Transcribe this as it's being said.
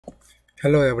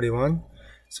Hello everyone.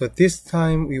 So this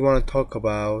time we want to talk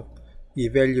about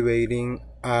evaluating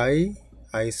I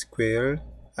squared,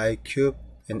 I cubed,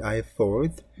 and I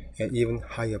fourth, and even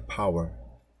higher power.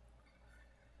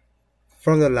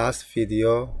 From the last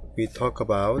video, we talked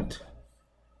about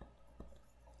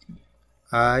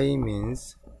I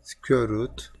means square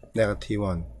root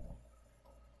 -1.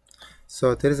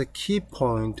 So there is a key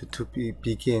point to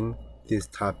begin this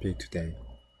topic today.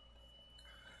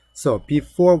 So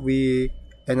before we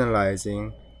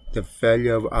analyzing the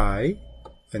value of I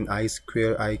and I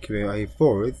squared, I cubed, and I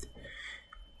fourth,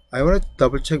 I want to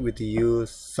double check with you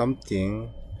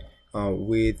something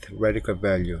with radical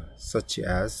value such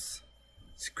as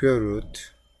square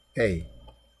root a.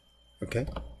 Okay,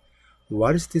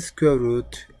 what is the square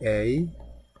root a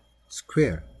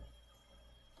square?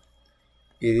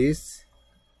 It is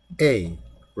a,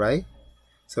 right?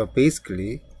 So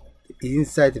basically the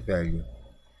inside value,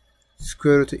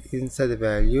 square root inside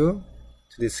value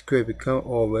to the square become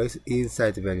always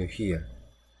inside value here.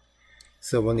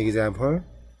 So one example,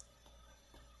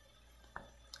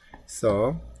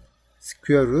 so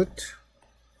square root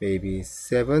maybe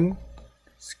 7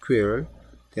 square,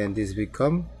 then this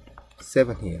become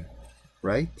 7 here,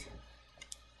 right?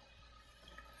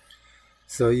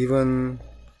 So even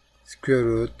square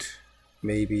root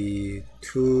maybe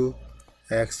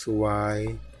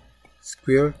 2xy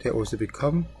square, they also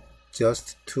become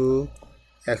just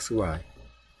 2xy.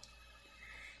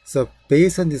 So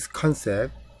based on this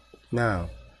concept, now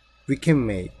we can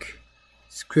make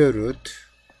square root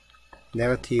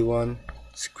 -1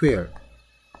 square,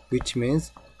 which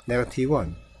means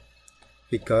 -1,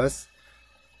 because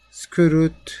square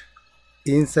root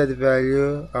inside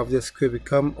value of the square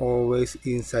become always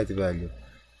inside value.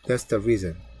 That's the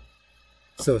reason.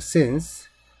 So since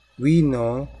we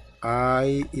know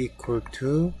I equal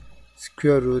to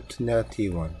square root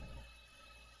 -1,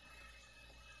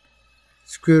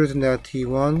 square root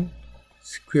 -1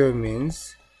 square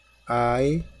means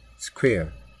I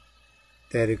square,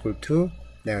 that equal to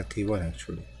 -1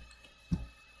 actually.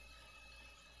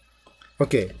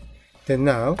 Okay, then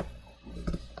now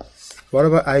what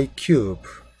about I cube?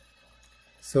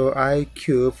 So I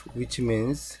cube, which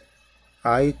means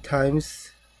I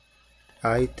times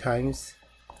I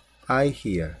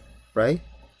here, right?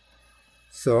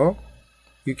 So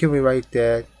you can rewrite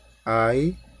that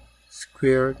I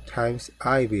square times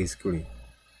I basically.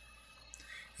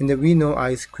 And then we know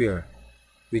I square,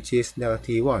 which is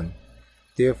 -1.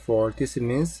 Therefore this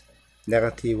means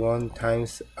 -1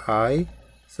 times I,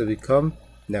 so become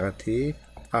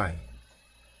 -I.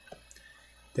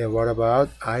 Then what about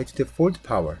I to the fourth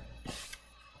power?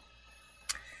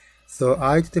 So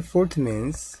I to the fourth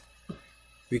means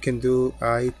we can do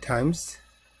I times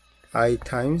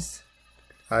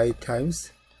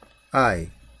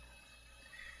I.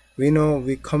 We know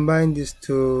we combine these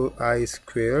two I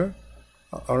square,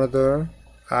 another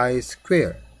I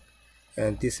square,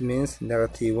 and this means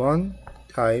 -1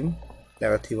 times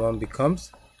 -1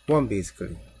 becomes 1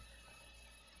 basically.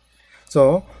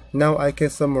 So now I can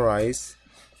summarize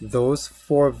those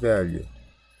four values.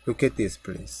 Look at this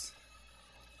please.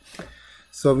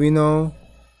 So we know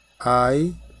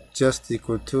I just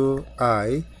equal to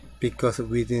I because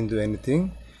we didn't do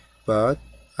anything, but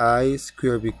I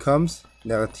square becomes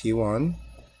 -1,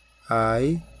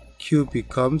 I cube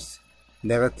becomes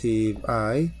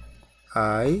 -I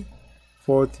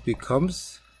fourth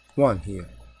becomes 1 here.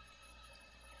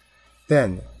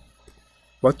 Then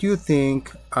what do you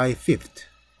think I fifth?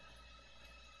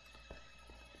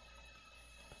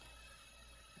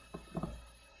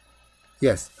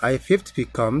 Yes, I fifth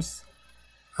becomes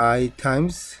I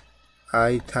times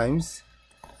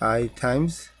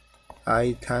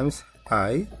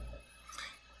I.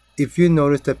 If you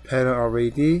notice the pattern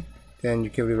already, then you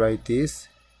can rewrite this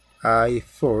I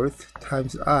fourth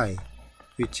times I,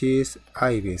 which is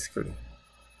I basically.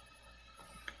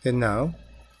 Then now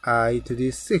I to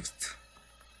the sixth,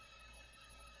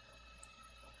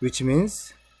 which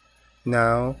means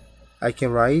now I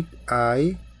can write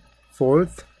I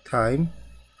fourth times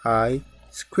I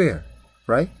square,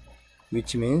 right?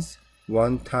 Which means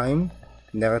 1 times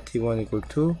 -1 equal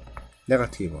to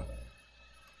 -1.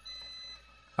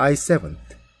 I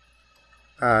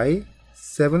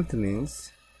seventh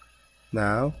means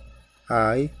now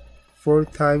I 4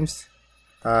 times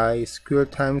I square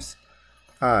times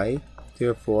I,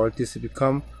 therefore this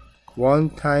become 1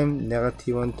 times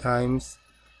 -1 times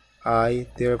I,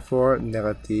 therefore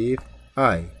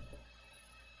 -I.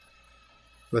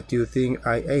 What do you think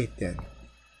I eighth then?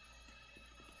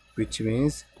 Which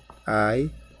means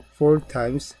I 4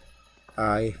 times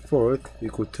I fourth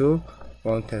equal to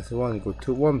 1 times 1 equal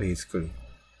to 1 basically.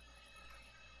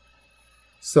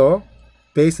 So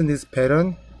based on this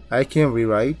pattern, I can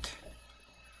rewrite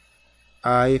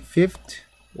I fifth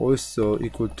also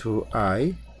equal to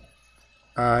I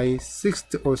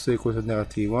sixth also equal to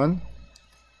negative 1,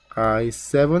 I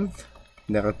seventh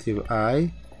negative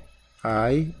I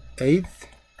eighth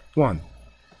 1.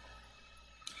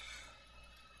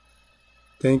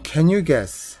 Then can you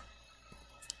guess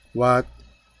what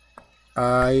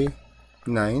I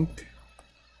ninth,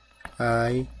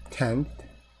 I 10th,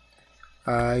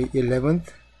 I 11th,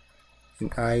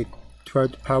 and I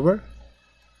 12th power?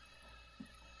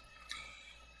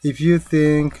 If you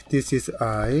think this is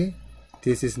I,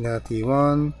 this is negative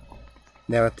 1,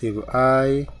 negative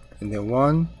I, and then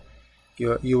 1,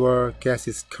 your guess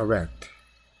is correct.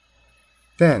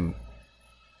 Then,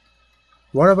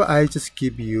 what if I just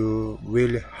give you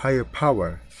really higher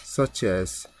power, such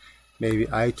as maybe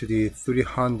I to the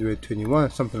 321,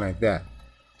 something like that?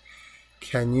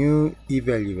 Can you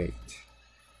evaluate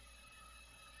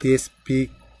this big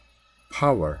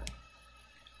power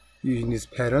using this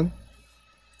pattern?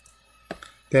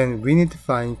 Then we need to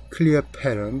find clear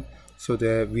pattern so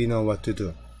that we know what to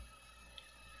do.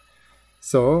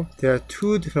 So there are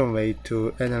two different ways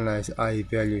to analyze I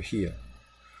value here.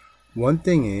 One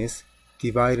thing is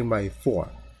dividing by 4.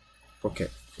 Okay,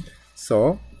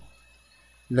 so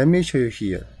let me show you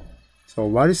here. So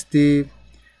what is the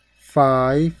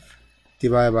 5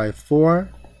 divided by 4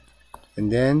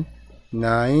 and then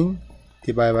 9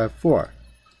 divided by 4?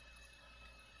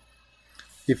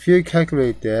 If you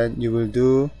calculate that, you will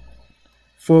do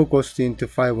 4 goes into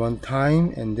 5 one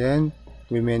time and then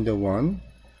remainder 1.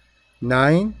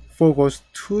 9, 4 goes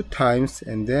 2 times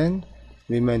and then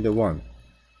remainder 1.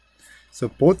 So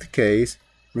both case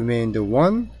remainder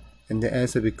 1 and the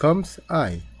answer becomes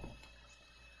I.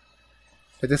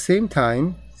 At the same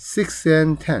time, 6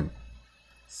 and 10.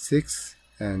 6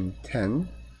 and 10.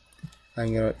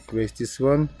 I'm going to erase this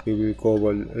one. We will go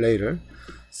over later.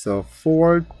 So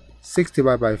 6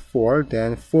 divided by 4,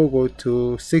 then 4 go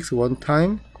to 6 one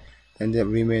time, and then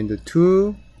remainder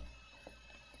 2,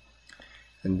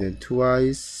 and then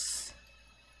twice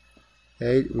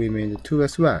 8, remainder 2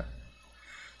 as well.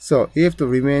 So if the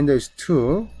remainder is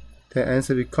 2, the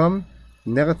answer becomes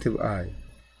negative I.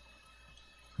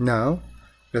 Now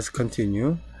let's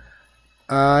continue.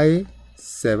 I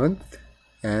 7th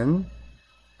and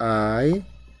I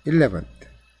 11th.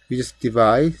 We just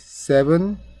divide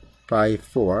 7 by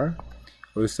 4,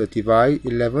 also divide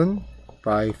 11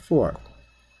 by 4.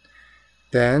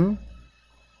 Then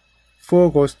 4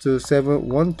 goes to 7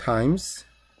 one times,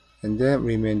 and then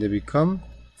remainder become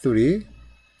 3.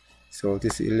 So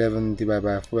this is 11 divided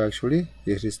by 4 actually.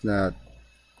 This is not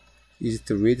easy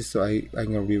to read, so I'm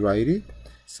going to rewrite it.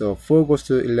 So 4 goes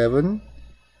to 11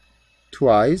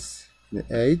 twice, and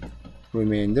 8,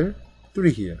 remainder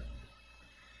 3 here.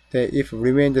 Then if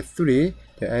remainder 3,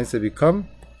 the answer become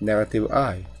negative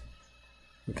I.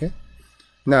 Okay.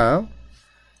 Now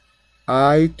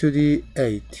I to the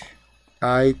 8,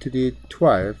 I to the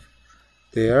 12,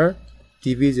 they are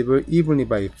divisible evenly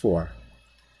by 4.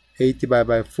 8 divided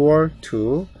by 4,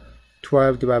 2.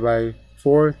 12 divided by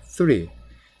 4, 3.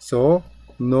 So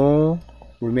no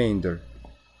remainder.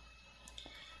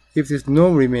 If there's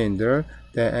no remainder,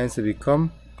 the answer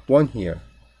become 1 here.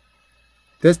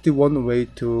 That's the one way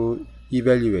to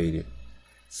evaluate it.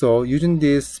 So using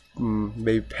this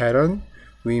maybe pattern,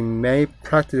 we may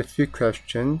practice a few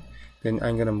questions. Then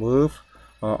I'm gonna move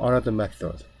another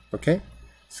method. Okay.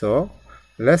 So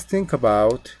let's think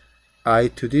about I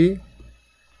to the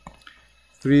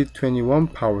 321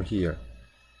 power here.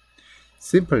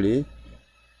 Simply,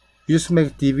 you just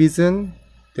make division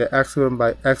the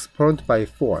exponent by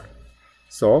 4.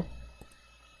 So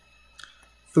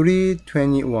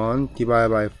 321 divided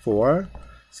by 4.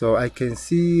 So I can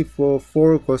see 4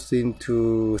 goes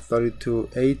into 32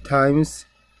 8 times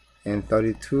and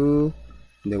 32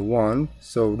 and the 1.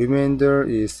 So remainder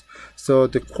is, so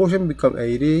the quotient becomes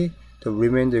 80, the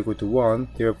remainder equal to 1.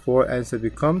 Therefore answer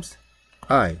becomes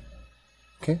I.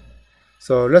 Okay.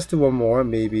 So let's do one more,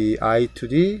 maybe I to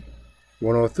the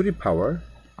 103 power.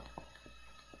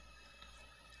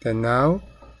 Then now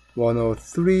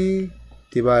 103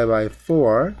 divided by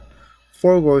 4.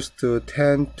 4 goes to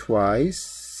 10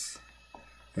 twice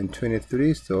and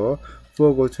 23. So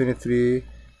 4 goes 23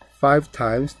 5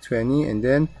 times 20 and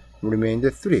then remainder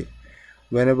 3.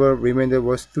 Whenever remainder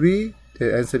was 3,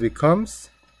 the answer becomes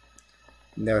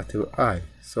negative I.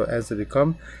 So answer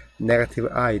becomes negative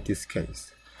I in this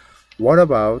case. What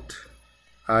about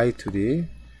I to the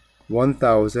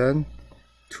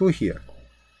 1002 here?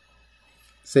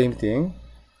 Same thing.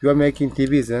 You are making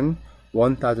division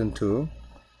 1002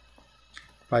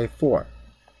 by 4.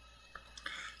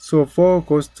 So 4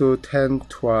 goes to 10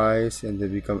 twice and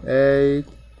then become 8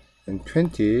 and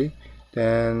 20.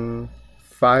 Then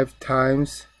 5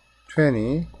 times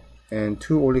 20 and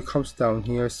 2 only comes down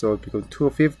here, so it becomes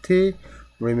 250,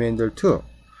 remainder 2.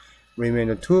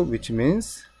 Remainder 2, which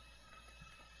means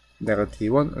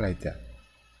 -1 like that.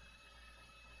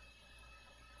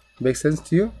 Make sense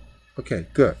to you? Okay,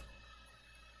 good.